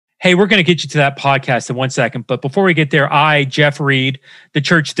Hey, we're going to get you to that podcast in 1 second. But before we get there, Jeff Reed, the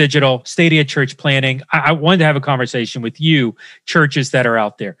Church Digital, Stadia Church Planning, I wanted to have a conversation with you, churches that are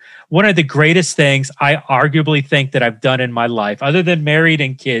out there. One of the greatest things I arguably think that I've done in my life, other than married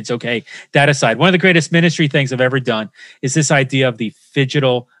and kids, okay, that aside, one of the greatest ministry things I've ever done is this idea of the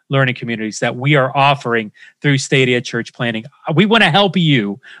phygital learning communities that we are offering through Stadia Church Planning. We want to help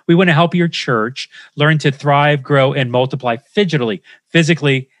you. We want to help your church learn to thrive, grow, and multiply physically,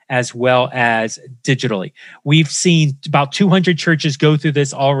 as well as digitally. We've seen about 200 churches go through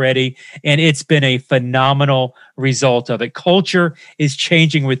this already, and it's been a phenomenal result of it. Culture is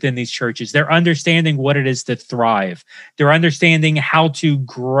changing within these churches. They're understanding what it is to thrive. They're understanding how to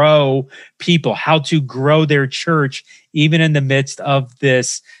grow people, how to grow their church, even in the midst of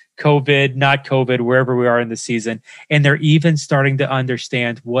this COVID, not COVID, wherever we are in the season. And they're even starting to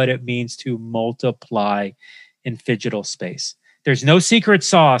understand what it means to multiply in phygital space. There's no secret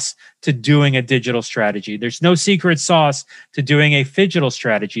sauce to doing a digital strategy. There's no secret sauce to doing a phygital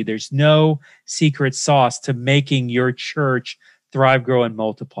strategy. There's no secret sauce to making your church thrive, grow, and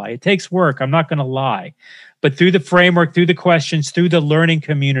multiply. It takes work. I'm not going to lie. But through the framework, through the questions, through the learning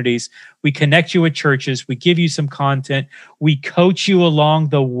communities, we connect you with churches. We give you some content. We coach you along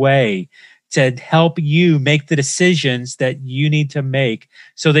the way to help you make the decisions that you need to make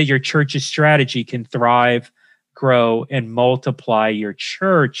so that your church's strategy can thrive, grow, and multiply your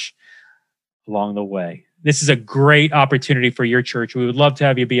church along the way. This is a great opportunity for your church. We would love to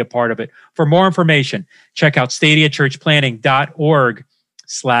have you be a part of it. For more information, check out stadiachurchplanning.org/phygital.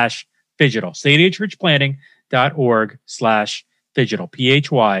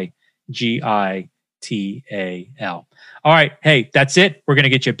 stadiachurchplanning.org/phygital. PHYGITAL. All right. Hey, that's it. We're going to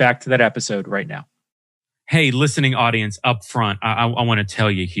get you back to that episode right now. Hey, listening audience up front, I want to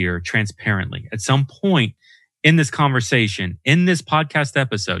tell you here transparently, at some point in this conversation, in this podcast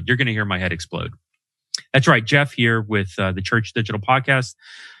episode, you're going to hear my head explode. That's right. Jeff here with the Church Digital Podcast,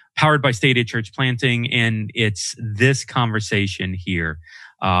 powered by Stadia Church Planting. And it's this conversation here.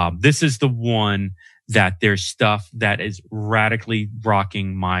 This is the one that there's stuff that is radically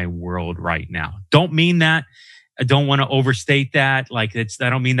rocking my world right now. Don't mean that. I don't want to overstate that. I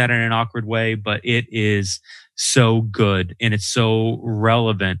don't mean that in an awkward way, but it is so good and it's so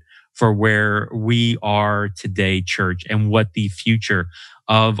relevant for where we are today, church, and what the future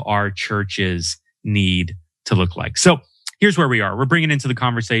of our churches need to look like. So here's where we are. We're bringing into the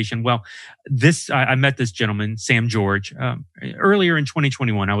conversation. Well, I met this gentleman, Sam George, earlier in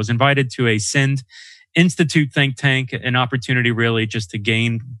 2021. I was invited to a Send Institute think tank, an opportunity really just to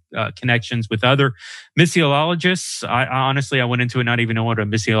gain connections with other missiologists. I went into it not even know what a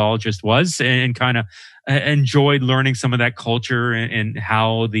missiologist was, and kind of enjoyed learning some of that culture and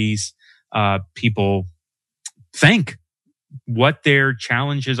how these people think, what their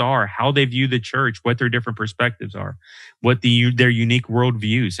challenges are, how they view the church, what their different perspectives are, what their unique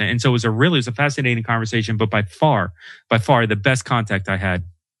worldviews. And so it was a fascinating conversation, but by far, the best contact I had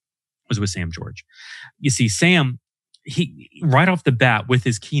was with Sam George. You see, Sam, he right off the bat with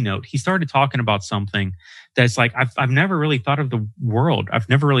his keynote, he started talking about something that's like, I've never really thought of the world. I've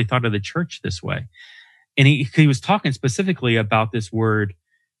never really thought of the church this way. And he was talking specifically about this word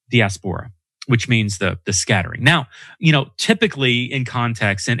diaspora, which means the scattering. Now, typically in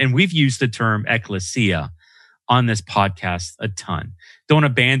context, and we've used the term Ekklesia on this podcast a ton. Don't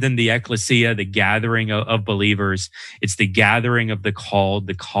abandon the Ekklesia, the gathering of believers. It's the gathering of the called,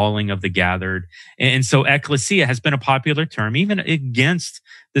 the calling of the gathered. And so Ekklesia has been a popular term, even against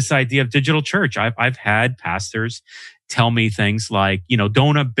this idea of digital church. I've had pastors tell me things like,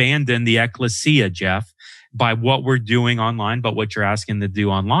 don't abandon the Ekklesia, Jeff, by what we're doing online, but what you're asking to do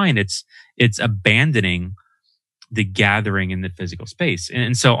online. It's abandoning the gathering in the physical space.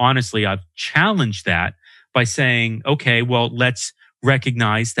 And so honestly, I've challenged that by saying, okay, well, let's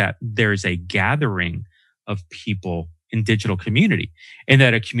recognize that there's a gathering of people in digital community and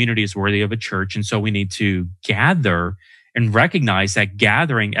that a community is worthy of a church. And so we need to gather and recognize that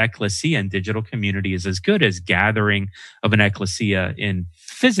gathering Ekklesia in digital community is as good as gathering of an Ekklesia in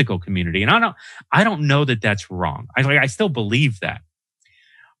physical community. And I don't know that that's wrong. I still believe that.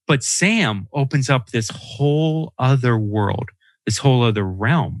 But Sam opens up this whole other world, this whole other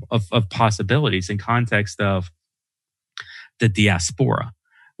realm of possibilities in context of the diaspora,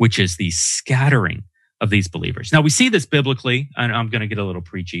 which is the scattering of these believers. Now, we see this biblically, and I'm going to get a little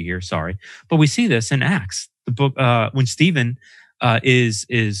preachy here, sorry, but we see this in Acts, the book, when Stephen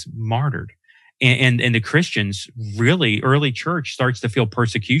is martyred. And the Christians, really, early church starts to feel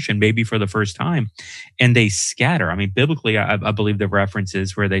persecution, maybe for the first time, and they scatter. I mean, biblically, I believe the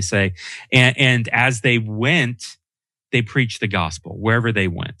references where they say, and as they went they preached the gospel wherever they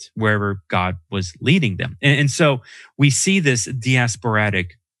went, wherever God was leading them. And so we see this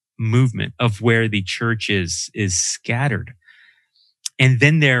diasporatic movement of where the church is scattered. And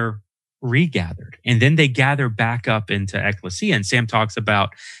then they're regathered. And then they gather back up into Ekklesia. And Sam talks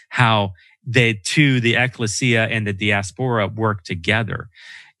about how the Ekklesia and the Diaspora work together.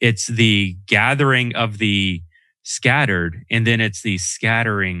 It's the gathering of the scattered, and then it's the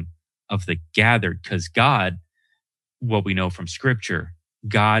scattering of the gathered, because God, what we know from Scripture,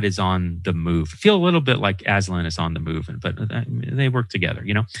 God is on the move. I feel a little bit like Aslan is on the move, but they work together,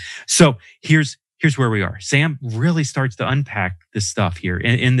 you know? So here's where we are. Sam really starts to unpack this stuff here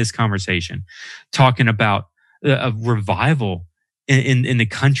in this conversation, talking about a revival in the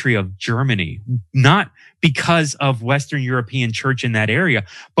country of Germany, not because of Western European church in that area,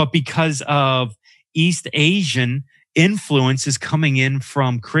 but because of East Asian influence is coming in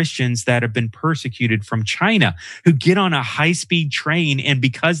from Christians that have been persecuted from China, who get on a high-speed train. And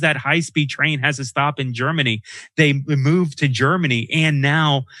because that high-speed train has a stop in Germany, they move to Germany. And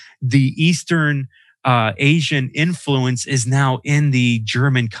now the Eastern Asian influence is now in the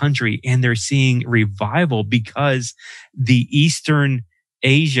German country. And they're seeing revival because the Eastern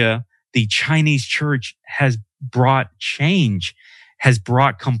Asia, the Chinese church has brought change, has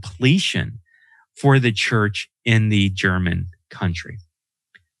brought completion for the church in the German country.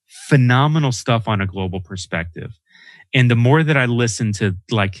 Phenomenal stuff on a global perspective. And the more that I listen to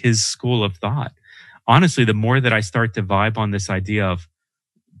like his school of thought, honestly, the more that I start to vibe on this idea of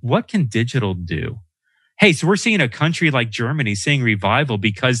what can digital do? Hey, so we're seeing a country like Germany seeing revival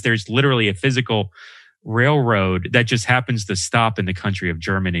because there's literally a physical railroad that just happens to stop in the country of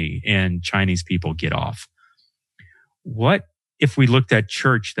Germany and Chinese people get off. What if we looked at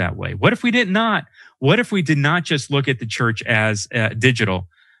church that way? What if we did not? What if we did not just look at the church as digital,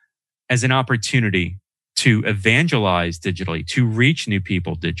 as an opportunity to evangelize digitally, to reach new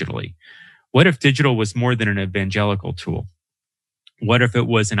people digitally? What if digital was more than an evangelical tool? What if it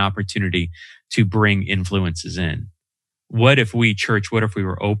was an opportunity to bring influences in? What if we, church, what if we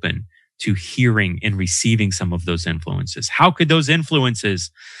were open to hearing and receiving some of those influences? How could those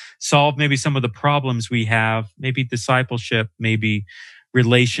influences solve maybe some of the problems we have, maybe discipleship, maybe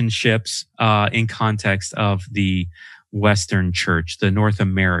relationships in context of the Western church, the North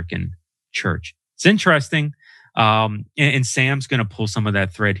American church? It's interesting. And Sam's going to pull some of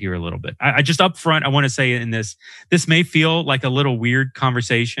that thread here a little bit. I just up front, I want to say in this may feel like a little weird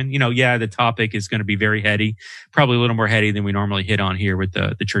conversation. You know, yeah, the topic is going to be very heady, probably a little more heady than we normally hit on here with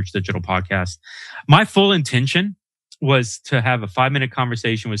the Church Digital podcast. My full intention was to have a 5-minute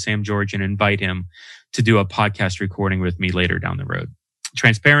conversation with Sam George and invite him to do a podcast recording with me later down the road.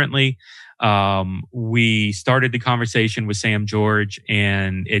 Transparently, we started the conversation with Sam George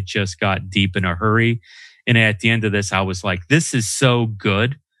and it just got deep in a hurry. And at the end of this, I was like, this is so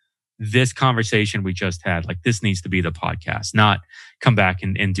good. This conversation we just had, like this needs to be the podcast, not come back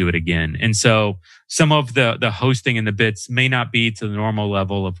and do it again. And so some of the hosting and the bits may not be to the normal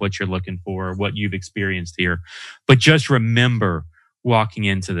level of what you're looking for, what you've experienced here. But just remember walking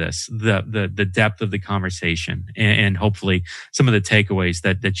into this, the depth of the conversation and hopefully some of the takeaways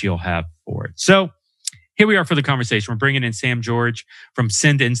that you'll have for it. So here we are for the conversation. We're bringing in Sam George from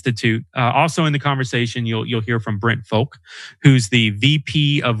Send Institute. Also in the conversation, you'll hear from Brent Folk, who's the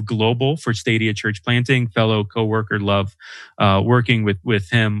VP of Global for Stadia Church Planting, fellow coworker. Love working with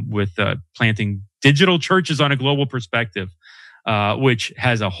him with planting digital churches on a global perspective, which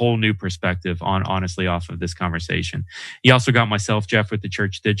has a whole new perspective on honestly off of this conversation. You also got myself, Jeff, with the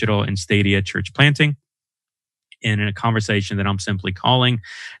Church Digital and Stadia Church Planting, in a conversation that I'm simply calling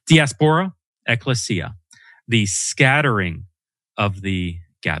Diaspora, Ekklesia, the scattering of the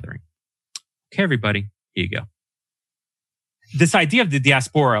gathering. Okay, everybody, here you go. This idea of the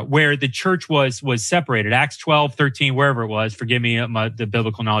diaspora, where the church was separated, Acts 12, 13, wherever it was, forgive me, the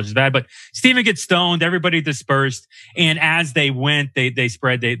biblical knowledge is bad, but Stephen gets stoned, everybody dispersed, and as they went, they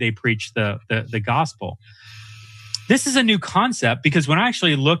spread, they preached the gospel. This is a new concept because when I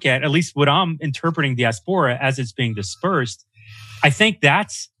actually look at least what I'm interpreting diaspora as it's being dispersed, I think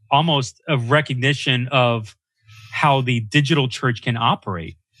that's almost a recognition of how the digital church can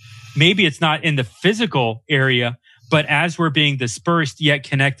operate. Maybe it's not in the physical area, but as we're being dispersed yet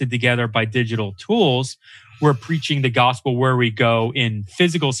connected together by digital tools, we're preaching the gospel where we go in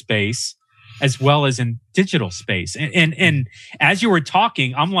physical space as well as in digital space. And as you were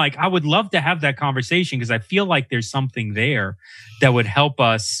talking, I'm like, I would love to have that conversation because I feel like there's something there that would help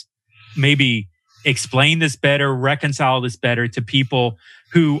us maybe explain this better, reconcile this better to people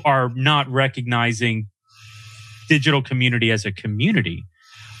who are not recognizing digital community as a community,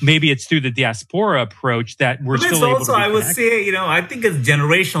 maybe it's through the diaspora approach that we're still able to be I would say, I think it's a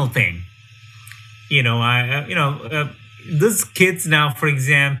generational thing. These kids now, for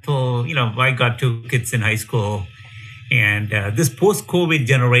example, I got 2 kids in high school, and this post-COVID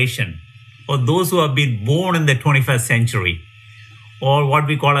generation, or those who have been born in the 21st century, or what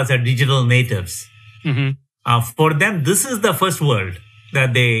we call as a digital natives, for them, this is the first world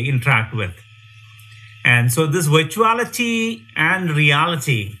that they interact with. And so this virtuality and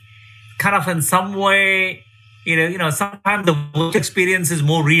reality kind of in some way, sometimes the virtual experience is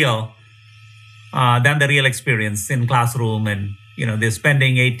more real than the real experience in classroom. And, they're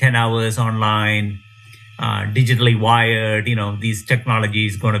spending 8-10 hours online, digitally wired, these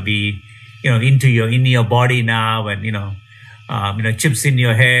technologies going to be, in your body now, and, chips in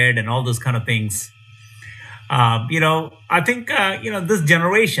your head and all those kind of things. I think, this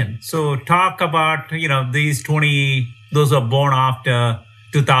generation, so talk about, those who are born after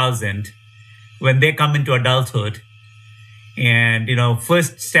 2000, when they come into adulthood, and,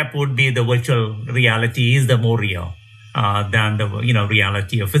 first step would be the virtual reality is the more real than the,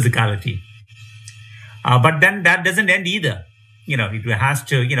 reality or physicality. But then that doesn't end either. It has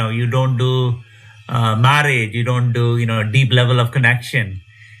to, you don't do marriage, you don't do, a deep level of connection.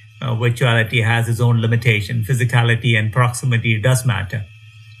 Virtuality has its own limitation. Physicality and proximity does matter.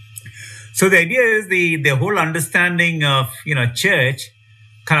 So the idea is the whole understanding of, church,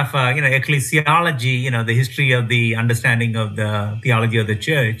 kind of, ecclesiology, the history of the understanding of the theology of the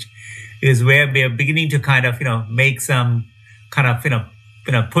church is where we are beginning to kind of, make some kind of,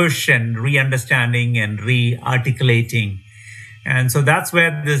 push and re-understanding and re-articulating. And so that's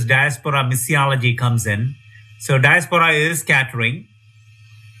where this diaspora missiology comes in. So diaspora is scattering,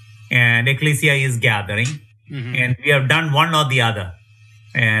 and Ekklesia is gathering, and we have done one or the other.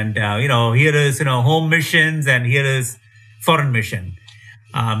 And, here is, home missions, and here is foreign mission.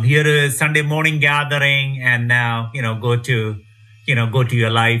 Here is Sunday morning gathering, and now, go to your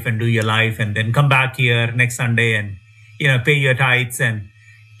life and do your life, and then come back here next Sunday and, pay your tithes and,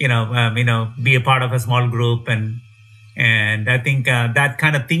 be a part of a small group. And I think that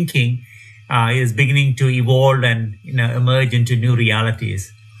kind of thinking is beginning to evolve and, emerge into new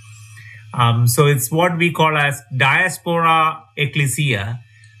realities. So it's what we call as diaspora ekklesia.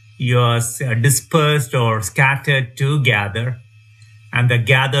 You're dispersed or scattered to gather, and the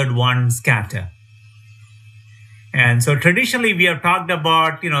gathered ones scatter. And so traditionally we have talked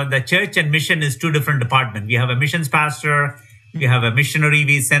about, the church and mission is 2 different departments. We have a missions pastor, we have a missionary,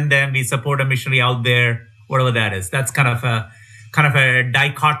 we send them, we support a missionary out there, whatever that is. That's kind of a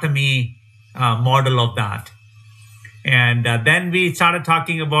dichotomy model of that. And then we started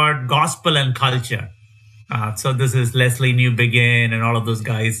talking about gospel and culture. So this is Leslie Newbegin and all of those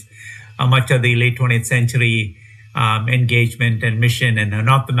guys, much of the late 20th century engagement and mission in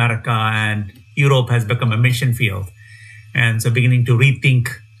North America, and Europe has become a mission field. And so beginning to rethink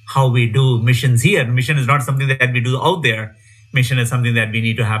how we do missions here. Mission is not something that we do out there. Mission is something that we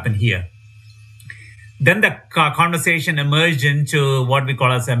need to happen here. Then the conversation emerged into what we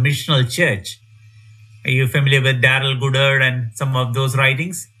call as a missional church. Are you familiar with Darrell Goddard and some of those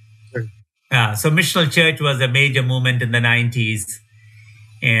writings? Sure. So missional church was a major movement in the 90s.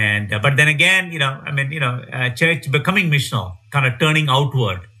 And, but then again, church becoming missional, kind of turning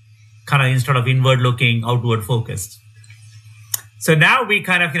outward, kind of instead of inward looking, outward focused. So now we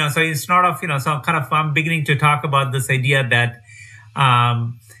kind of, so instead of, so kind of, I'm beginning to talk about this idea that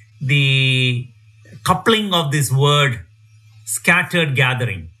the coupling of this word scattered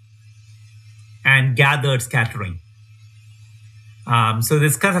gathering and gathered scattering. So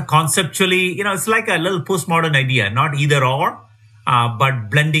this kind of conceptually, it's like a little postmodern idea, not either or,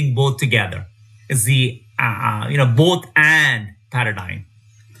 but blending both together. It's the, both and paradigm.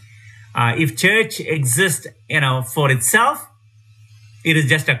 If church exists, for itself, it is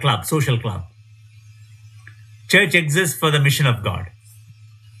just a club, social club. Church exists for the mission of God.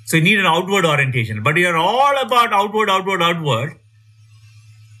 So you need an outward orientation, but you're all about outward,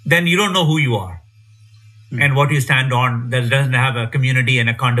 then you don't know who you are and what you stand on. That doesn't have a community and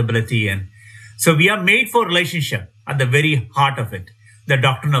accountability. And so we are made for relationship at the very heart of it. The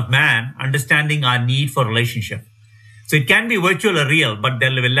doctrine of man, understanding our need for relationship. So it can be virtual or real, but the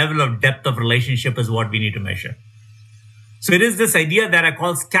level of depth of relationship is what we need to measure. So it is this idea that I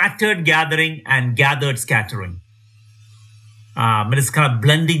call scattered gathering and gathered scattering. And it's kind of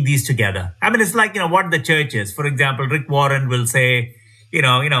blending these together. It's like, what the church is. For example, Rick Warren will say,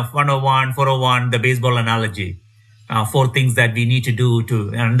 101, 401, the baseball analogy. 4 things that we need to do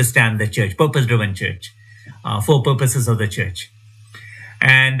to understand the church, purpose-driven church, 4 purposes of the church.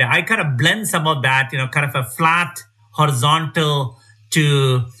 And I kind of blend some of that, kind of a flat, horizontal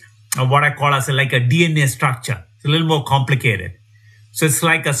to what I call as like a DNA structure. It's a little more complicated. So it's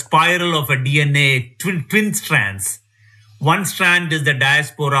like a spiral of a DNA, twin strands. One strand is the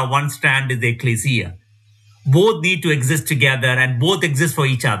diaspora, one strand is the Ekklesia. Both need to exist together and both exist for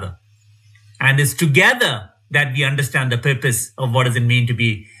each other. And it's together that we understand the purpose of what does it mean to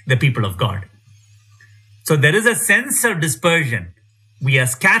be the people of God. So there is a sense of dispersion. We are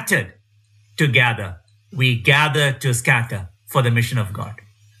scattered to gather. We gather to scatter for the mission of God.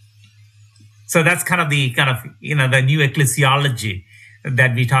 So that's kind of the new ecclesiology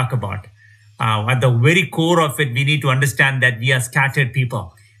that we talk about. At the very core of it, we need to understand that we are scattered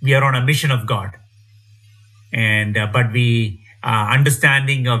people. We are on a mission of God. And but we are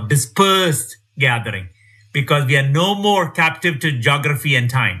understanding of dispersed gathering because we are no more captive to geography and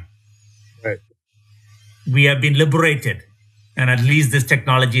time. Right. We have been liberated. And at least this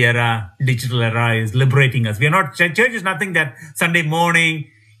technology era, digital era is liberating us. We are not, church is nothing that Sunday morning,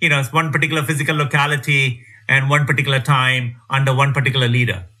 it's one particular physical locality and one particular time under one particular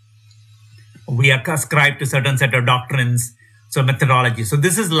leader. We are ascribed to certain set of doctrines, so methodology. So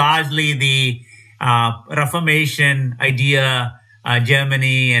this is largely the Reformation idea,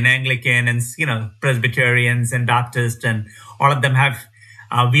 Germany and Anglican and, Presbyterians and Baptists and all of them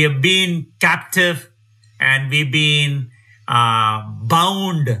we have been captive and we've been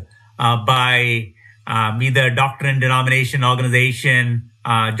bound by either doctrine, denomination, organization,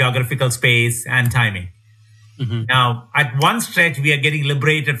 geographical space, and timing. Mm-hmm. Now, at one stretch, we are getting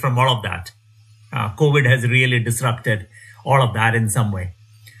liberated from all of that. COVID has really disrupted all of that in some way.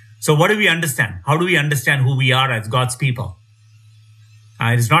 So what do we understand? How do we understand who we are as God's people?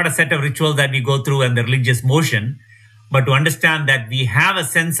 It's not a set of rituals that we go through and the religious motion, but to understand that we have a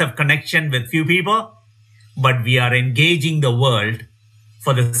sense of connection with few people, but we are engaging the world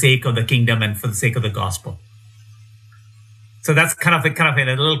for the sake of the kingdom and for the sake of the gospel. So that's kind of a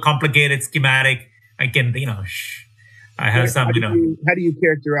little complicated schematic. I can, I have some, How do you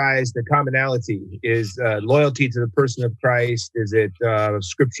characterize the commonality? Is loyalty to the person of Christ? Is it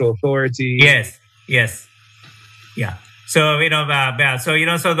scriptural authority? Yes. Yeah. So,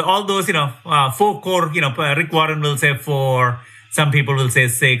 all those, 4 core, Rick Warren will say 4, some people will say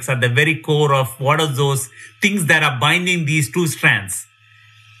 6, at the very core of what are those things that are binding these two strands,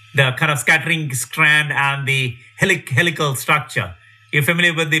 the kind of scattering strand and the helical structure. You're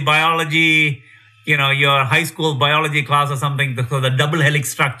familiar with the biology, your high school biology class or something, the double helix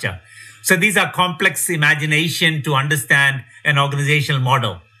structure. So these are complex imagination to understand an organizational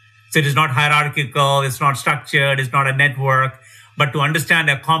model. So it is not hierarchical, it's not structured, it's not a network, but to understand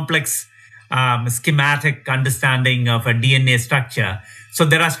a complex schematic understanding of a DNA structure. So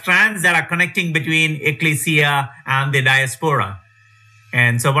there are strands that are connecting between Ekklesia and the diaspora.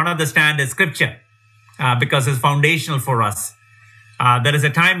 And so one of the strands is scripture, because it's foundational for us. There is a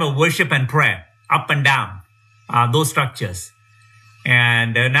time of worship and prayer, up and down, those structures.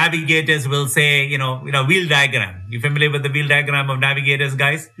 And navigators will say, wheel diagram. You familiar with the wheel diagram of navigators,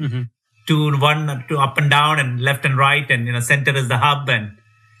 guys? Mm-hmm. Two up and down and left and right, and center is the hub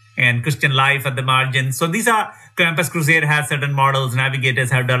and Christian life at the margin. So these are, Campus Crusade has certain models,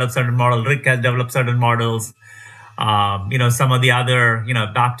 navigators have developed certain models, Rick has developed certain models. Some of the other,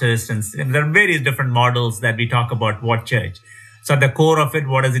 Baptists, and there are various different models that we talk about what church. So at the core of it,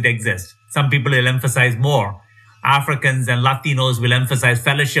 what does it exist? Some people will emphasize more. Africans and Latinos will emphasize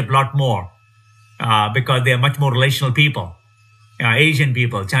fellowship a lot more because they are much more relational people. Asian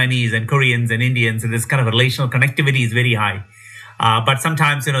people, Chinese and Koreans and Indians, and this kind of relational connectivity is very high. But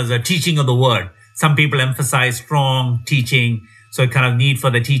sometimes, the teaching of the word. Some people emphasize strong teaching, so a kind of need for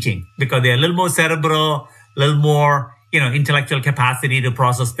the teaching because they're a little more cerebral, a little more, intellectual capacity to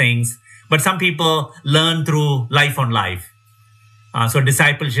process things. But some people learn through life on life. So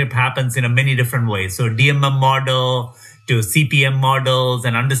discipleship happens in many different ways. So DMM model to CPM models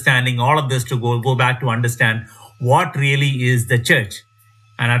and understanding all of this to go back to understand what really is the church.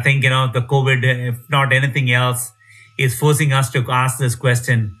 And I think, the COVID, if not anything else, is forcing us to ask this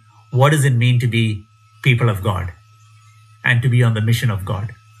question, what does it mean to be people of God and to be on the mission of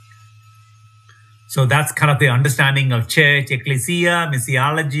God? So that's kind of the understanding of church, ecclesia,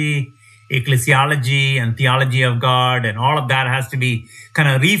 missiology, ecclesiology and theology of God, and all of that has to be kind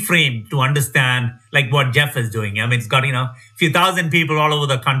of reframed to understand like what Jeff is doing. It's got, a few thousand people all over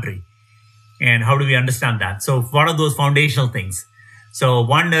the country. And how do we understand that? So what are those foundational things? So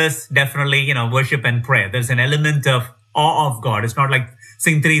one is definitely, worship and prayer. There's an element of awe of God. It's not like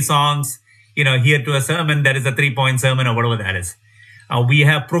sing 3 songs, here to a sermon, that is a 3-point sermon or whatever that is. We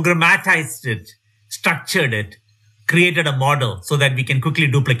have programmatized it, structured it, created a model so that we can quickly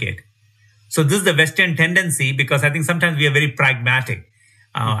duplicate. So this is the Western tendency, because I think sometimes we are very pragmatic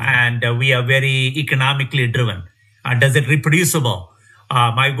and we are very economically driven. Does it reproducible?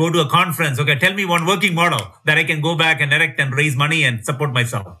 I go to a conference. Okay, tell me one working model that I can go back and erect and raise money and support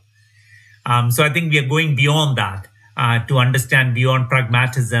myself. So I think we are going beyond that to understand beyond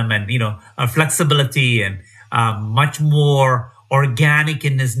pragmatism and, flexibility and much more organic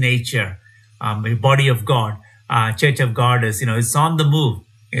in its nature. The body of God, Church of God is, it's on the move.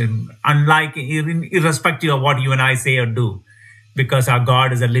 Unlike, irrespective of what you and I say or do, because our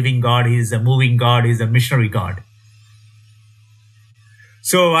God is a living God, He is a moving God, He is a missionary God.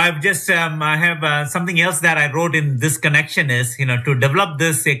 So I've just, I have something else that I wrote in this connection is, to develop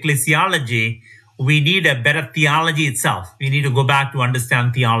this ecclesiology, we need a better theology itself. We need to go back to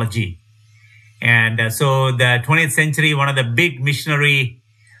understand theology. And so the 20th century, one of the big missionary,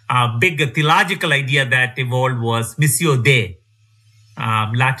 big theological idea that evolved was missio Dei.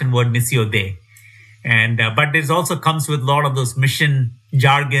 Latin word missio Dei. And, but it also comes with a lot of those mission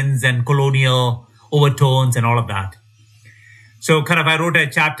jargons and colonial overtones and all of that. So I wrote a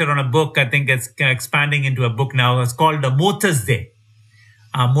chapter on a book. I think it's expanding into a book now. It's called the Motus Dei.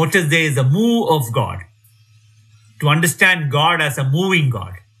 Motus Dei is the move of God. To understand God as a moving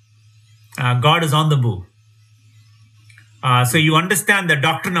God. God is on the move. So you understand the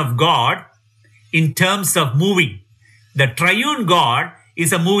doctrine of God in terms of moving. The triune God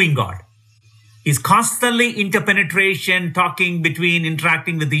is a moving God. He's constantly interpenetration, talking between,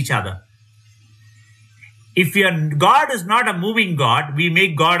 interacting with each other. If God is not a moving God, we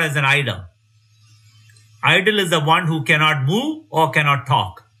make God as an idol. Idol is the one who cannot move or cannot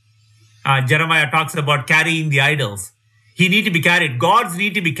talk. Jeremiah talks about carrying the idols. He need to be carried. Gods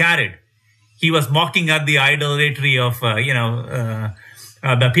need to be carried. He was mocking at the idolatry of,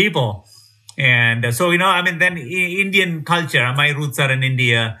 the people. And so, then Indian culture, my roots are in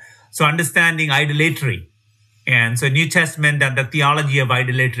India. So understanding idolatry. And so New Testament and the theology of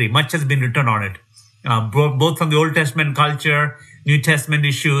idolatry, much has been written on it. Both from the Old Testament culture, New Testament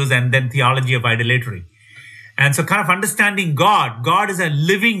issues, and then theology of idolatry. And so understanding God. God is a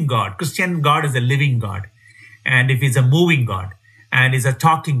living God. Christian God is a living God. And if He's a moving God and He's a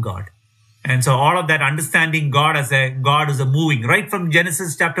talking God. And so all of that, understanding God as a God is a moving, right from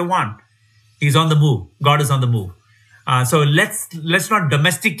Genesis chapter 1. He's on the move. God is on the move. So let's not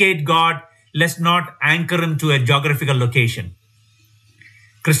domesticate God. Let's not anchor Him to a geographical location.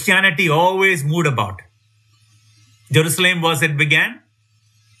 Christianity always moved about. Jerusalem was it began,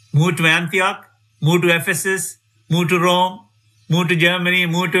 moved to Antioch, moved to Ephesus, moved to Rome, moved to Germany,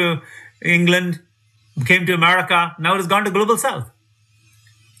 moved to England, came to America. Now it has gone to global south.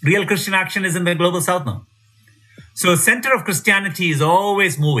 Real Christian action is in the global south now. So center of Christianity is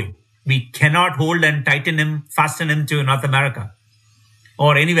always moving. We cannot hold and fasten him to North America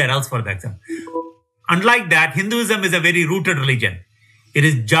or anywhere else for that example. Unlike that, Hinduism is a very rooted religion. It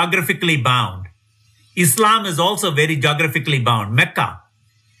is geographically bound. Islam is also very geographically bound. Mecca.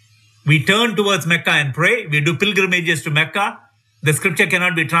 We turn towards Mecca and pray. We do pilgrimages to Mecca. The scripture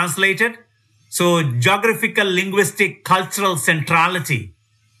cannot be translated. So geographical, linguistic, cultural centrality.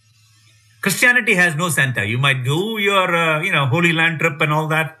 Christianity has no center. You might do your, Holy Land trip and all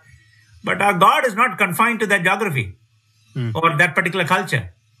that. But our God is not confined to that geography or that particular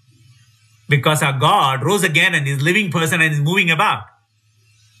culture. Because our God rose again and is a living person and is moving about.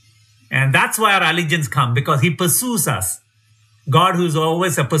 And that's why our allegiance comes, because He pursues us. God who is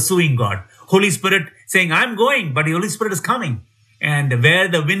always a pursuing God. Holy Spirit saying, I'm going, but the Holy Spirit is coming. And where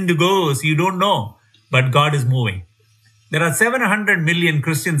the wind goes, you don't know. But God is moving. There are 700 million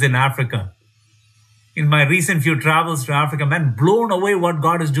Christians in Africa. In my recent few travels to Africa, man, blown away what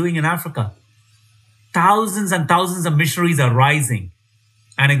God is doing in Africa. Thousands and thousands of missionaries are rising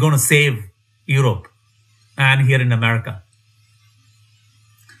and are going to save Europe and here in America.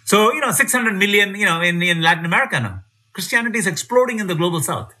 So, 600 million, in Latin America now. Christianity is exploding in the global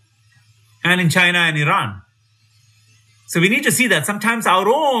south and in China and Iran. So we need to see that. Sometimes our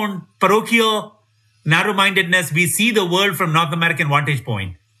own parochial narrow-mindedness, we see the world from North American vantage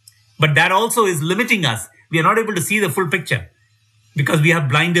point. But that also is limiting us. We are not able to see the full picture because we have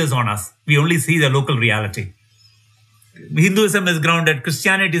blinders on us. We only see the local reality. Hinduism is grounded.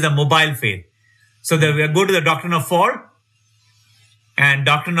 Christianity is a mobile faith. So we go to the doctrine of fall and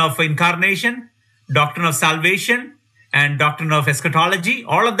doctrine of incarnation, doctrine of salvation, and doctrine of eschatology.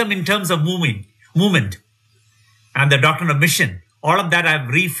 All of them in terms of movement. And the doctrine of mission. All of that I've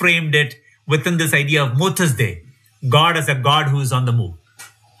reframed it within this idea of Motus Dei. God as a God who is on the move.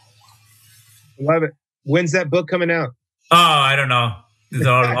 Love it. When's that book coming out? Oh, I don't know. It's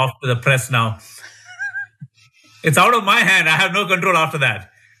all off to the press now. It's out of my hand. I have no control after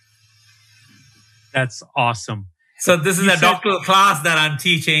that. That's awesome. So this is a doctoral class that I'm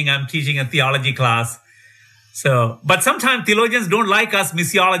teaching. I'm teaching a theology class. So, but sometimes theologians don't like us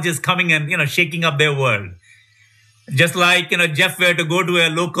missiologists coming and, shaking up their world. Just like, Jeff were to go to a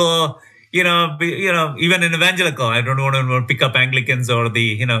local, even an evangelical. I don't want to pick up Anglicans or the,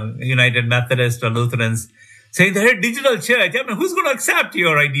 United Methodist or Lutherans. Saying they're a digital church. I mean, who's going to accept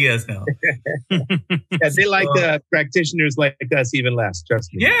your ideas now? Yeah, they like practitioners like us even less,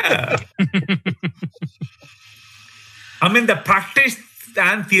 trust me. Yeah. I mean, the practice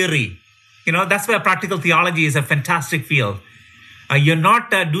and theory, that's where practical theology is a fantastic field. You're not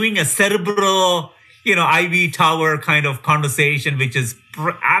doing a cerebral, Ivy Tower kind of conversation, which is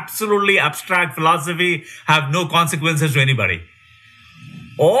absolutely abstract philosophy, have no consequences to anybody.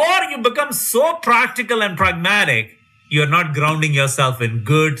 Or you become so practical and pragmatic, you're not grounding yourself in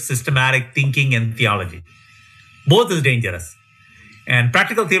good systematic thinking and theology. Both is dangerous. And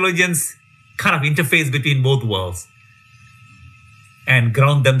practical theologians kind of interface between both worlds and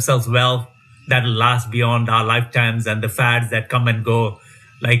ground themselves well. That will last beyond our lifetimes and the fads that come and go,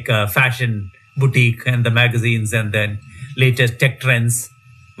 like fashion boutique and the magazines and then latest tech trends,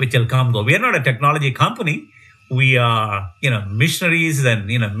 which will come and go. We are not a technology company. We are, missionaries and,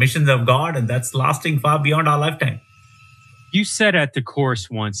 missions of God, and that's lasting far beyond our lifetime. You said at the course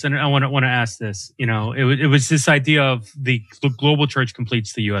once, and I want to ask this, it was this idea of the global church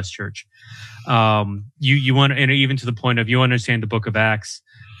completes the U.S. church. You want, and even to the point of you understand the book of Acts,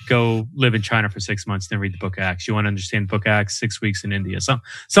 go live in China for 6 months, then read the book of Acts. You want to understand the book of Acts, 6 weeks in India,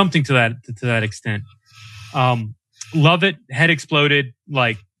 something to that extent. Love it. Head exploded.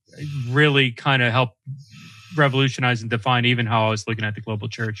 Like really kind of helped revolutionize and define even how I was looking at the global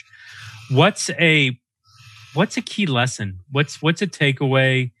church. What's a key lesson? What's a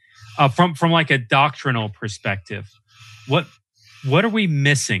takeaway from like a doctrinal perspective? What are we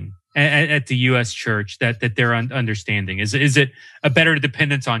missing at the U.S. church that they're understanding? Is it a better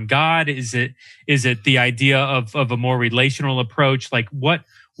dependence on God? Is it the idea of a more relational approach? Like what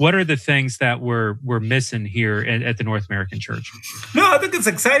are the things that we're missing here at the North American church? No, I think it's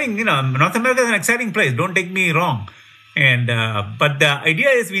exciting. North America is an exciting place. Don't take me wrong. And but the idea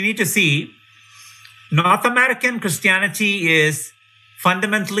is we need to see North American Christianity is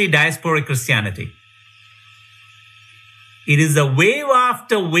fundamentally diasporic Christianity. It is a wave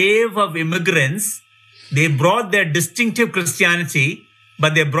after wave of immigrants. They brought their distinctive Christianity,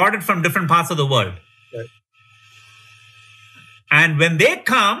 but they brought it from different parts of the world. Right. And when they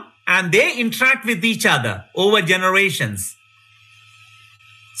come and they interact with each other over generations,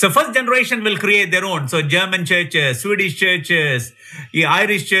 so first generation will create their own. So German churches, Swedish churches,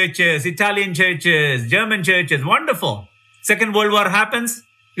 Irish churches, Italian churches, German churches, wonderful. Second World War happens,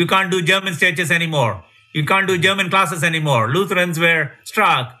 you can't do German churches anymore. You can't do German classes anymore. Lutherans were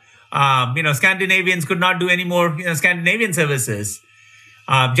struck. Scandinavians could not do any more Scandinavian services.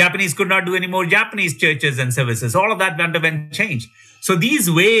 Japanese could not do any more Japanese churches and services. All of that underwent change. So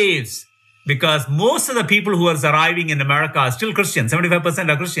these waves, because most of the people who are arriving in America are still Christians, 75%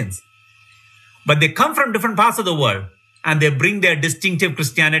 are Christians. But they come from different parts of the world and they bring their distinctive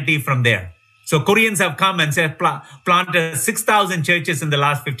Christianity from there. So Koreans have come and planted 6,000 churches in the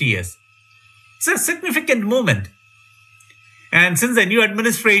last 50 years. It's a significant movement. And since the new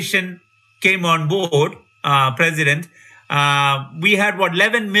administration came on board, President, we had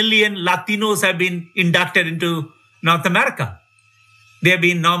 11 million Latinos have been inducted into North America. They have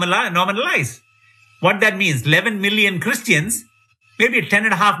been nominalized. What that means, 11 million Christians, maybe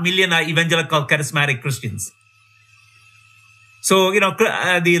 10.5 million are evangelical charismatic Christians. So,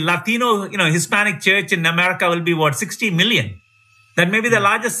 the Latino, Hispanic church in America will be 60 million. That may be the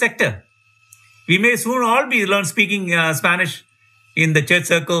largest sector. We may soon all be speaking Spanish in the church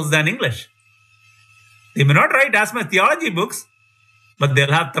circles than English. They may not write as much theology books, but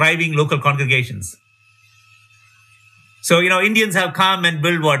they'll have thriving local congregations. So, Indians have come and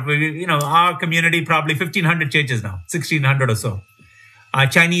built our community, probably 1,500 churches now, 1,600 or so.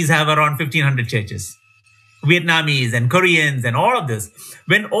 Chinese have around 1,500 churches. Vietnamese and Koreans and all of this.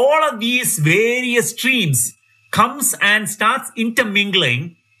 When all of these various streams comes and starts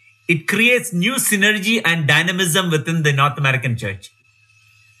intermingling, it creates new synergy and dynamism within the North American church.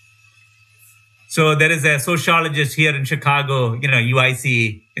 So there is a sociologist here in Chicago,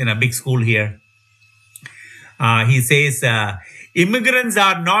 UIC, big school here. He says, immigrants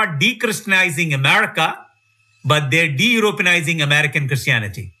are not de-Christianizing America, but they're de-Europeanizing American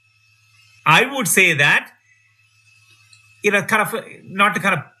Christianity. I would say that, not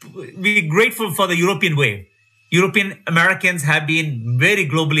to be grateful for the European wave. European Americans have been very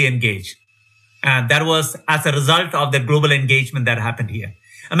globally engaged. And that was as a result of the global engagement that happened here.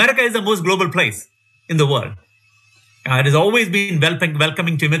 America is the most global place. in the world. It has always been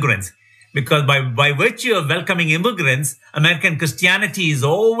welcoming to immigrants, because by virtue of welcoming immigrants, American Christianity is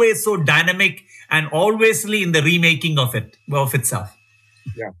always so dynamic and alwaysly in the remaking of itself.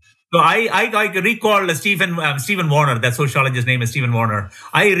 Yeah. So I recall Stephen Warner, that sociologist's name is Stephen Warner.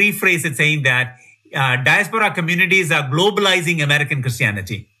 I rephrase it saying that diaspora communities are globalizing American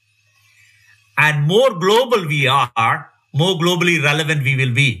Christianity. And more global we are, more globally relevant we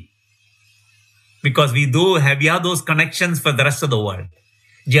will be. Because we have those connections for the rest of the world.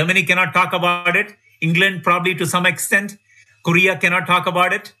 Germany cannot talk about it. England probably to some extent. Korea cannot talk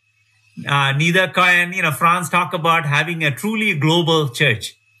about it. Neither can France talk about having a truly global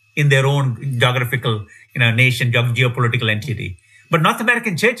church in their own geographical nation, geopolitical entity. But North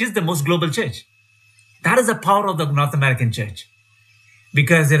American church is the most global church. That is the power of the North American church,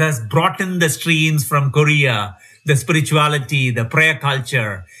 because it has brought in the streams from Korea, the spirituality, the prayer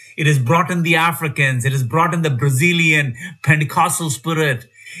culture. It has brought in the Africans. It has brought in the Brazilian Pentecostal spirit.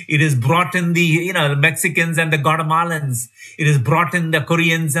 It has brought in the Mexicans and the Guatemalans. It has brought in the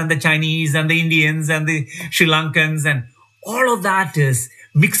Koreans and the Chinese and the Indians and the Sri Lankans. And all of that is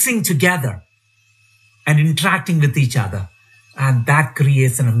mixing together and interacting with each other. And that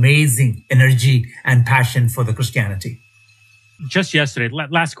creates an amazing energy and passion for the Christianity. Just yesterday,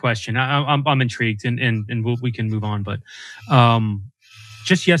 last question. I'm intrigued, and we can move on. But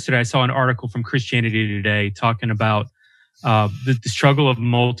just yesterday, I saw an article from Christianity Today talking about the struggle of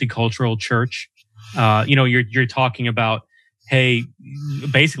multicultural church. You're talking about, hey,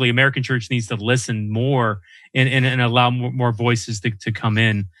 basically, American church needs to listen more and allow more voices to come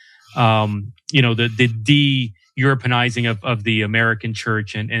in. The de-Europeanizing of the American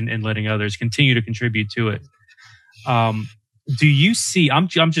church and letting others continue to contribute to it. Do you see? I'm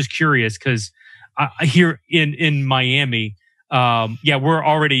just curious, because here in Miami, we're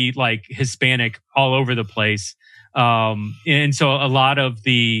already like Hispanic all over the place, and so a lot of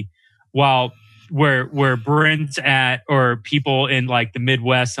where Brent's at, or people in like the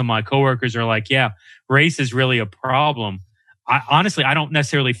Midwest, some of my coworkers are like, yeah, race is really a problem. Honestly, I don't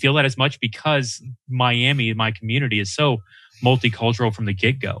necessarily feel that as much, because Miami, my community, is so multicultural from the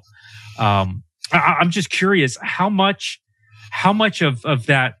get-go. I'm just curious, how much of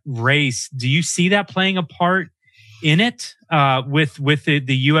that race do you see that playing a part in it with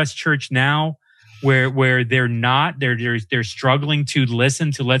the U.S. church now, where they're struggling to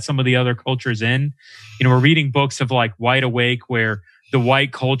listen, to let some of the other cultures in? We're reading books of like Wide Awake, where the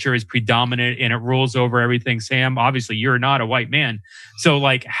white culture is predominant and it rules over everything. Sam, obviously you're not a white man. So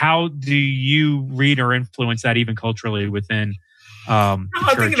like, how do you read or influence that even culturally within I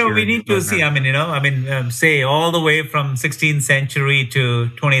think, we need to see, say all the way from 16th century to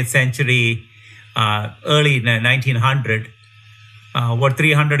 20th century, early 1900,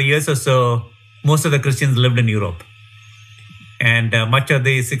 300 years or so, most of the Christians lived in Europe. And much of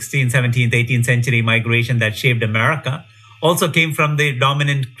the 16th, 17th, 18th century migration that shaped America also came from the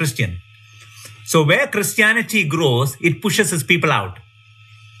dominant Christian. So where Christianity grows, it pushes its people out.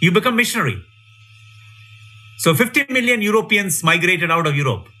 You become missionary. So 50 million Europeans migrated out of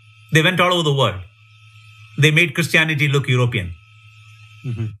Europe. They went all over the world. They made Christianity look European.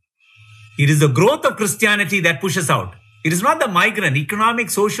 Mm-hmm. It is the growth of Christianity that pushes out. It is not the migrant.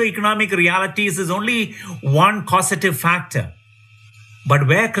 Socio-economic realities is only one causative factor. But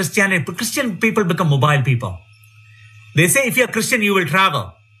where Christian people become mobile people. They say if you're Christian, you will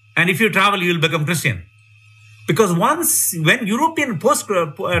travel. And if you travel, you will become Christian. Because when European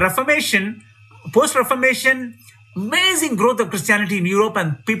post-Reformation, amazing growth of Christianity in Europe,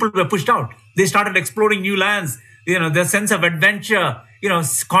 and people were pushed out. They started exploring new lands. Their sense of adventure,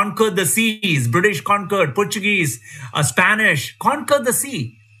 conquered the seas. British conquered, Portuguese, Spanish, conquered the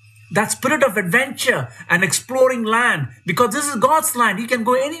sea. That spirit of adventure and exploring land, because this is God's land. He can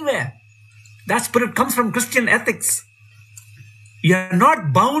go anywhere. That spirit comes from Christian ethics. You're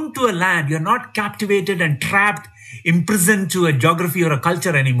not bound to a land. You're not captivated and trapped, imprisoned to a geography or a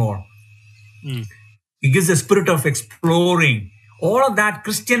culture anymore. Mm. It gives a spirit of exploring. All of that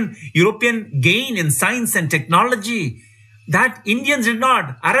Christian European gain in science and technology, that Indians did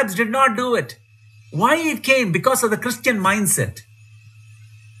not, Arabs did not do it. Why it came? Because of the Christian mindset.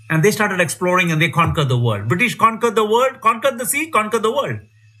 And they started exploring and they conquered the world. British conquered the world, conquered the sea, conquered the world.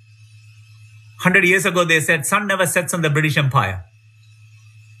 100 years ago, they said, sun never sets on the British Empire.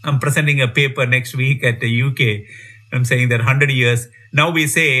 I'm presenting a paper next week at the UK. I'm saying that 100 years. Now we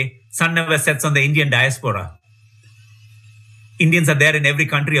say, sun never sets on the Indian diaspora. Indians are there in every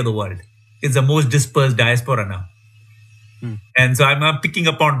country of the world. It's the most dispersed diaspora now. And so I'm picking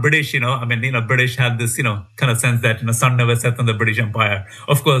up on British, British have this, kind of sense that, sun never sets on the British Empire.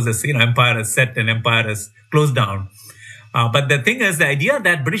 Of course, this, empire is set and empire is closed down. But the thing is, the idea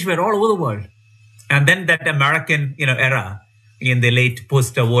that British were all over the world. And then that American, era in the late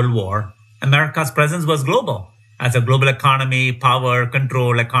post-World War, America's presence was global. As a global economy, power,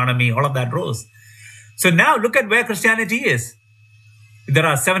 control, economy, all of that rose. So now look at where Christianity is. There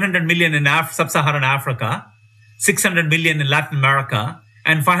are 700 million in sub-Saharan Africa, 600 million in Latin America,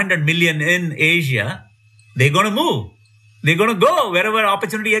 and 500 million in Asia. They're going to move. They're going to go wherever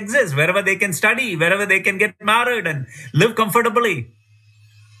opportunity exists, wherever they can study, wherever they can get married and live comfortably.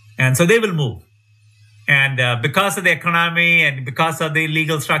 And so they will move. And because of the economy and because of the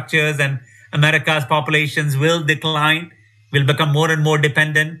legal structures, and America's populations will decline, will become more and more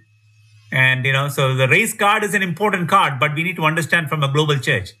dependent. And, so the race card is an important card, but we need to understand from a global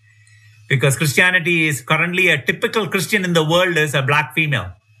church. Because Christianity is currently a typical Christian in the world is a black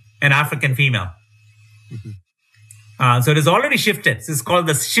female, an African female. So it has already shifted. This is called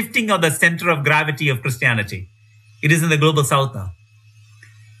the shifting of the center of gravity of Christianity. It is in the global south now.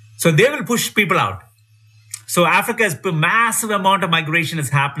 So they will push people out. So Africa's massive amount of migration is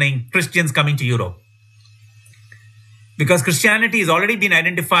happening, Christians coming to Europe. Because Christianity has already been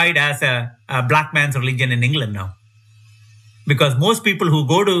identified as a black man's religion in England now. Because most people who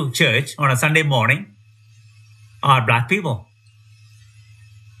go to church on a Sunday morning are black people.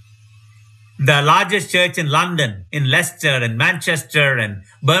 The largest church in London, in Leicester, and Manchester, and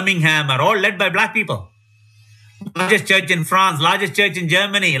Birmingham are all led by black people. Largest church in France, largest church in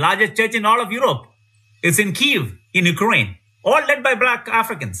Germany, largest church in all of Europe. It's in Kyiv, in Ukraine, all led by black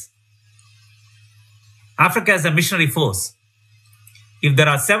Africans. Africa is a missionary force. If there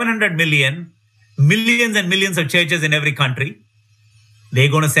are 700 million, millions and millions of churches in every country, they're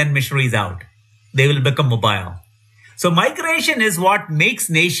going to send missionaries out. They will become mobile. So migration is what makes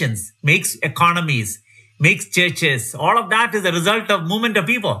nations, makes economies, makes churches. All of that is a result of movement of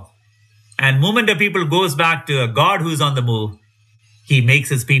people. And movement of people goes back to a God who's on the move. He makes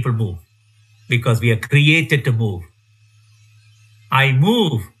his people move. Because we are created to move. I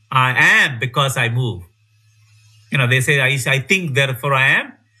move. I am because I move. They say, I think, therefore I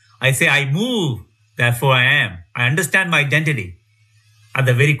am. I say, I move, therefore I am. I understand my identity at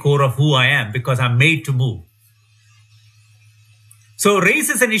the very core of who I am because I'm made to move. So race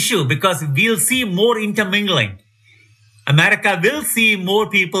is an issue because we'll see more intermingling. America will see more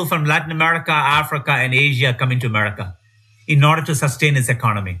people from Latin America, Africa, and Asia coming to America in order to sustain its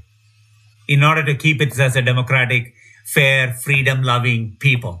economy. In order to keep it as a democratic, fair, freedom-loving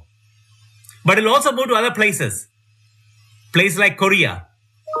people. But it'll also move to other places. Places like Korea,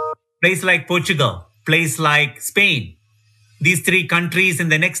 places like Portugal, places like Spain. These three countries in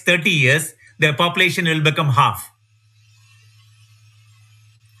the next 30 years, their population will become half.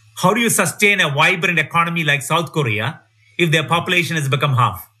 How do you sustain a vibrant economy like South Korea if their population has become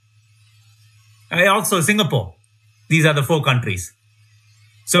half? Also Singapore. These are the 4 countries.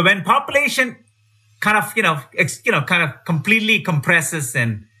 So when population kind of completely compresses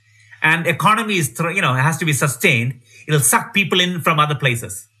and economy is, has to be sustained, it'll suck people in from other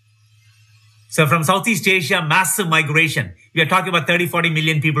places. So from Southeast Asia, massive migration. We are talking about 30, 40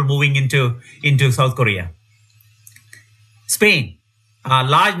 million people moving into South Korea. Spain, a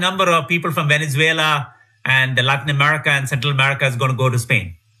large number of people from Venezuela and Latin America and Central America is going to go to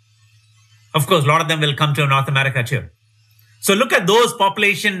Spain. Of course, a lot of them will come to North America too. So look at those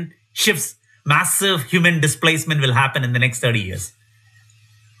population shifts. Massive human displacement will happen in the next 30 years.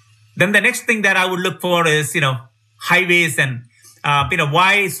 Then the next thing that I would look for is, highways and,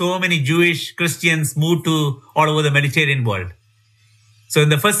 why so many Jewish Christians moved to all over the Mediterranean world. So in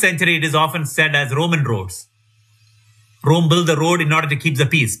the first century, it is often said as Roman roads. Rome built the road in order to keep the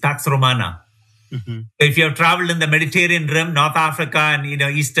peace, Pax Romana. So if you have traveled in the Mediterranean rim, North Africa and,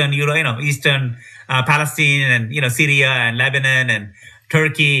 Eastern Europe, Eastern Palestine and, Syria and Lebanon and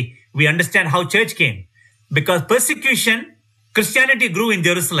Turkey, we understand how church came. Because persecution, Christianity grew in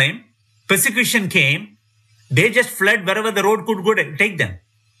Jerusalem. Persecution came. They just fled wherever the road could go to take them.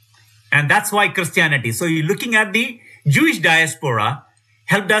 And that's why Christianity. So you're looking at the Jewish diaspora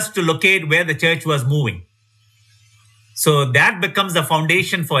helped us to locate where the church was moving. So that becomes the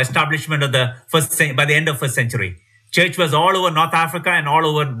foundation for establishment of the by the end of first century. Church was all over North Africa and all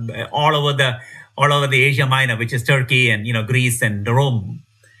over the Asia Minor, which is Turkey and Greece and Rome.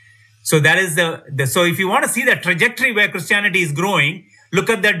 So that is so if you want to see the trajectory where Christianity is growing, look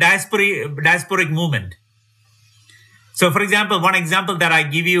at the diasporic movement. So for example, one example that I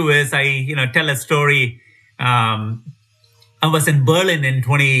give you is I tell a story. I was in Berlin in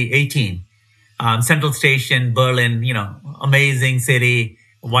 2018. Central Station, Berlin, amazing city,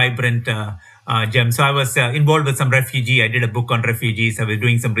 vibrant gem. So I was involved with some refugee. I did a book on refugees. I was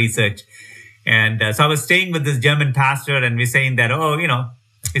doing some research. And so I was staying with this German pastor, and we're saying that,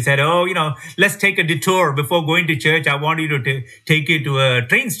 he said, let's take a detour before going to church. I want you to take you to a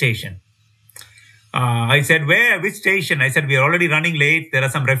train station. I said, where? Which station? I said, we're already running late. There are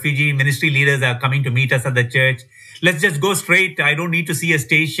some refugee ministry leaders that are coming to meet us at the church. Let's just go straight. I don't need to see a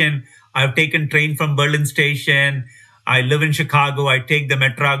station. I've taken train from Berlin station. I live in Chicago. I take the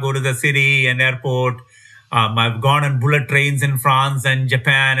metro, go to the city and airport. I've gone on bullet trains in France and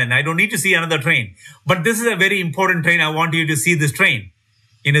Japan, and I don't need to see another train. But this is a very important train. I want you to see this train.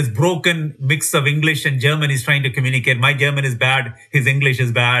 In his broken mix of English and German, he's trying to communicate. My German is bad. His English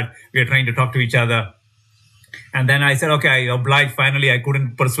is bad. We are trying to talk to each other. And then I said, okay, I obliged. Finally, I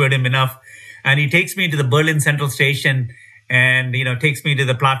couldn't persuade him enough. And he takes me to the Berlin Central Station and, takes me to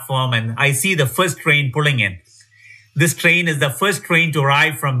the platform. And I see the first train pulling in. This train is the first train to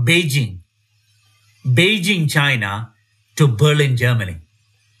arrive from Beijing, China to Berlin, Germany.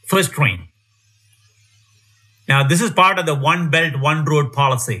 First train. Now, this is part of the One Belt, One Road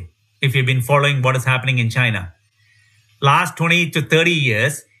policy, if you've been following what is happening in China. Last 20 to 30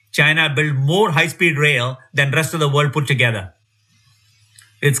 years, China built more high-speed rail than the rest of the world put together.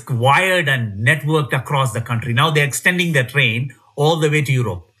 It's wired and networked across the country. Now they're extending the train all the way to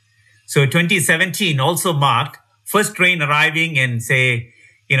Europe. So 2017 also marked first train arriving in, say,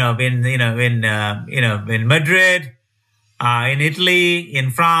 in Madrid, in Italy,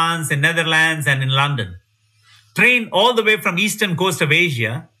 in France, in Netherlands, and in London. Train all the way from eastern coast of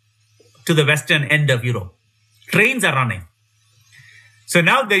Asia to the western end of Europe. Trains are running. So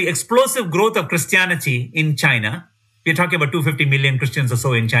now the explosive growth of Christianity in China, we're talking about 250 million Christians or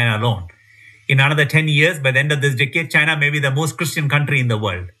so in China alone. In another 10 years, by the end of this decade, China may be the most Christian country in the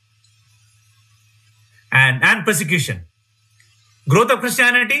world. And persecution. Growth of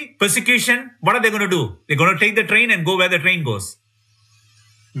Christianity, persecution, what are they going to do? They're going to take the train and go where the train goes.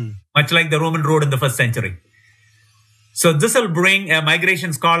 Much like the Roman road in the first century. So this will bring, a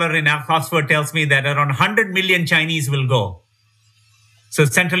migration scholar in Oxford tells me that around 100 million Chinese will go. So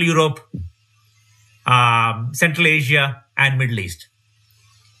Central Europe, Central Asia, and Middle East.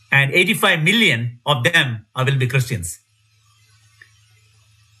 And 85 million of them will be Christians.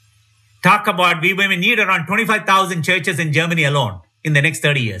 Talk about, we may need around 25,000 churches in Germany alone in the next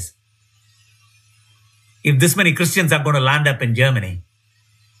 30 years. If this many Christians are going to land up in Germany,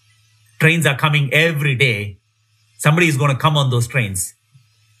 trains are coming every day. Somebody is going to come on those trains.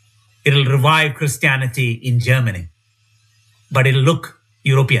 It'll revive Christianity in Germany. But it'll look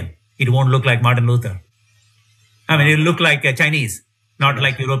European. It won't look like Martin Luther. I mean, it'll look like Chinese, not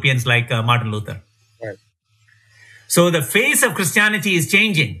like Europeans like Martin Luther. Right. So the face of Christianity is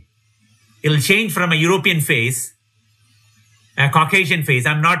changing. It'll change from a European face, a Caucasian face.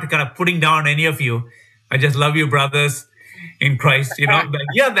 I'm not kind of putting down any of you. I just love you, brothers in Christ. But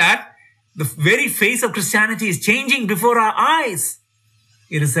hear that. The very face of Christianity is changing before our eyes.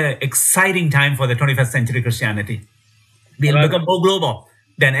 It is an exciting time for the 21st century Christianity. We'll become more global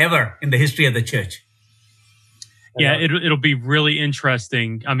than ever in the history of the church. Yeah, it'll be really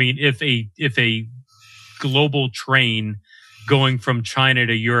interesting. I mean, if a global train going from China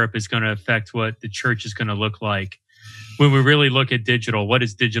to Europe is going to affect what the church is going to look like. When we really look at digital, what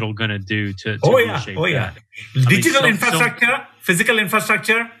is digital going to do to reshape that? Digital infrastructure, physical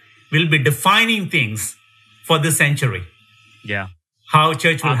infrastructure will be defining things for this century. Yeah. How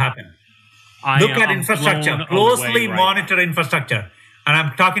church will happen. Look at infrastructure, closely monitor infrastructure. And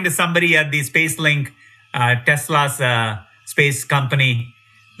I'm talking to somebody at the SpaceLink, Tesla's space company.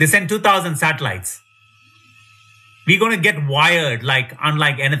 They sent 2,000 satellites. We're going to get wired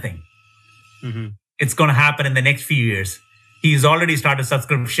unlike anything. Mm-hmm. It's going to happen in the next few years. He's already started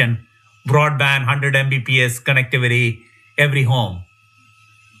subscription, broadband, 100 Mbps connectivity, every home.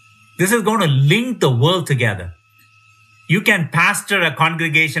 This is going to link the world together. You can pastor a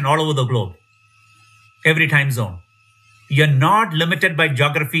congregation all over the globe, every time zone. You're not limited by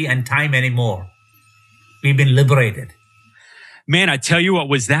geography and time anymore. We've been liberated. Man, I tell you what,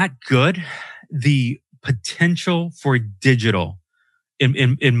 was that good? The potential for digital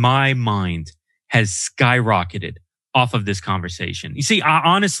in my mind has skyrocketed off of this conversation. You see, I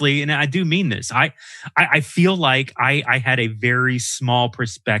honestly, and I do mean this, I feel like I had a very small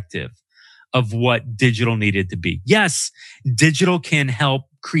perspective of what digital needed to be. Yes, digital can help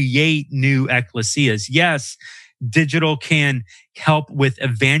create new ecclesias. Yes, digital can help with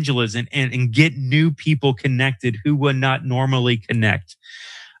evangelism and get new people connected who would not normally connect.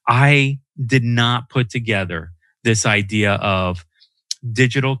 I did not put together this idea of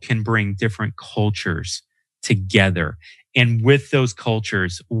digital can bring different cultures together. And with those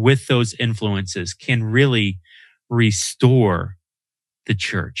cultures, with those influences, can really restore the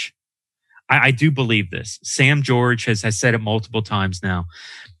church. I do believe this. Sam George has said it multiple times now.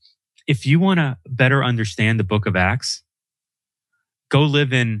 If you want to better understand the book of Acts, go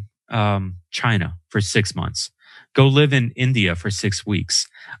live in China for 6 months. Go live in India for 6 weeks.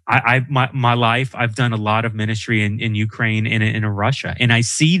 My life, I've done a lot of ministry in Ukraine and in Russia. And I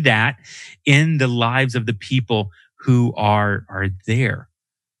see that in the lives of the people who are there.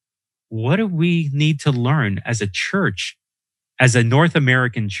 What do we need to learn as a church, as a North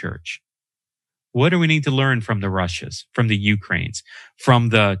American church? What do we need to learn from the Russias, from the Ukraines, from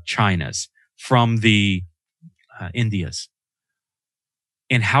the Chinas, from the Indias?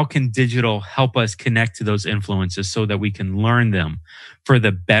 And how can digital help us connect to those influences so that we can learn them for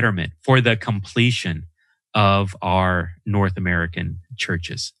the betterment, for the completion of our North American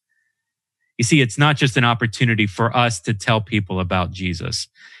churches? You see, it's not just an opportunity for us to tell people about Jesus.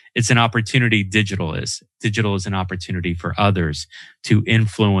 It's an opportunity, digital is. Digital is an opportunity for others to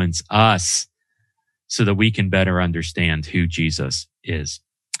influence us so that we can better understand who Jesus is.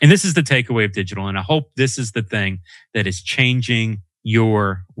 And this is the takeaway of digital. And I hope this is the thing that is changing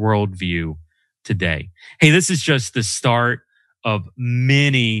your worldview today. Hey, this is just the start of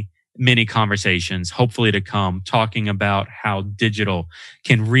many conversations, hopefully to come, talking about how digital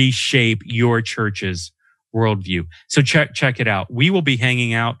can reshape your church's worldview. So check it out. We will be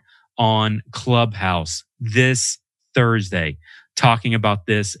hanging out on Clubhouse this Thursday, talking about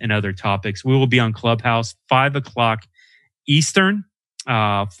this and other topics. We will be on Clubhouse 5:00 Eastern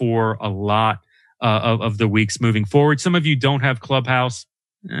for a lot of the weeks moving forward. Some of you don't have Clubhouse.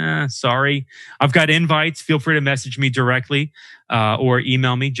 Sorry. I've got invites. Feel free to message me directly or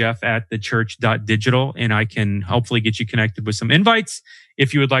email me, jeff@thechurch.digital, and I can hopefully get you connected with some invites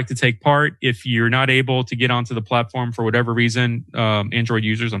if you would like to take part. If you're not able to get onto the platform for whatever reason, Android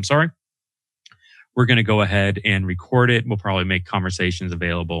users, I'm sorry. We're going to go ahead and record it. We'll probably make conversations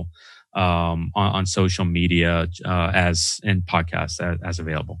available on social media as and podcasts as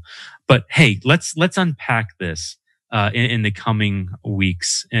available. But hey, let's unpack this in the coming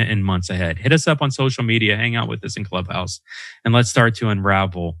weeks and months ahead. Hit us up on social media, hang out with us in Clubhouse, and let's start to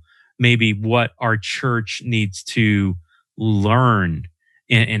unravel maybe what our church needs to learn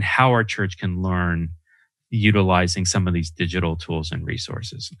and how our church can learn utilizing some of these digital tools and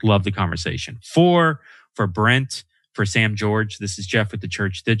resources. Love the conversation. For Brent, for Sam George, this is Jeff with the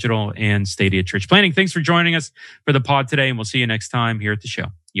Church Digital and Stadia Church Planning. Thanks for joining us for the pod today, and we'll see you next time here at the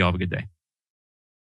show. You all have a good day.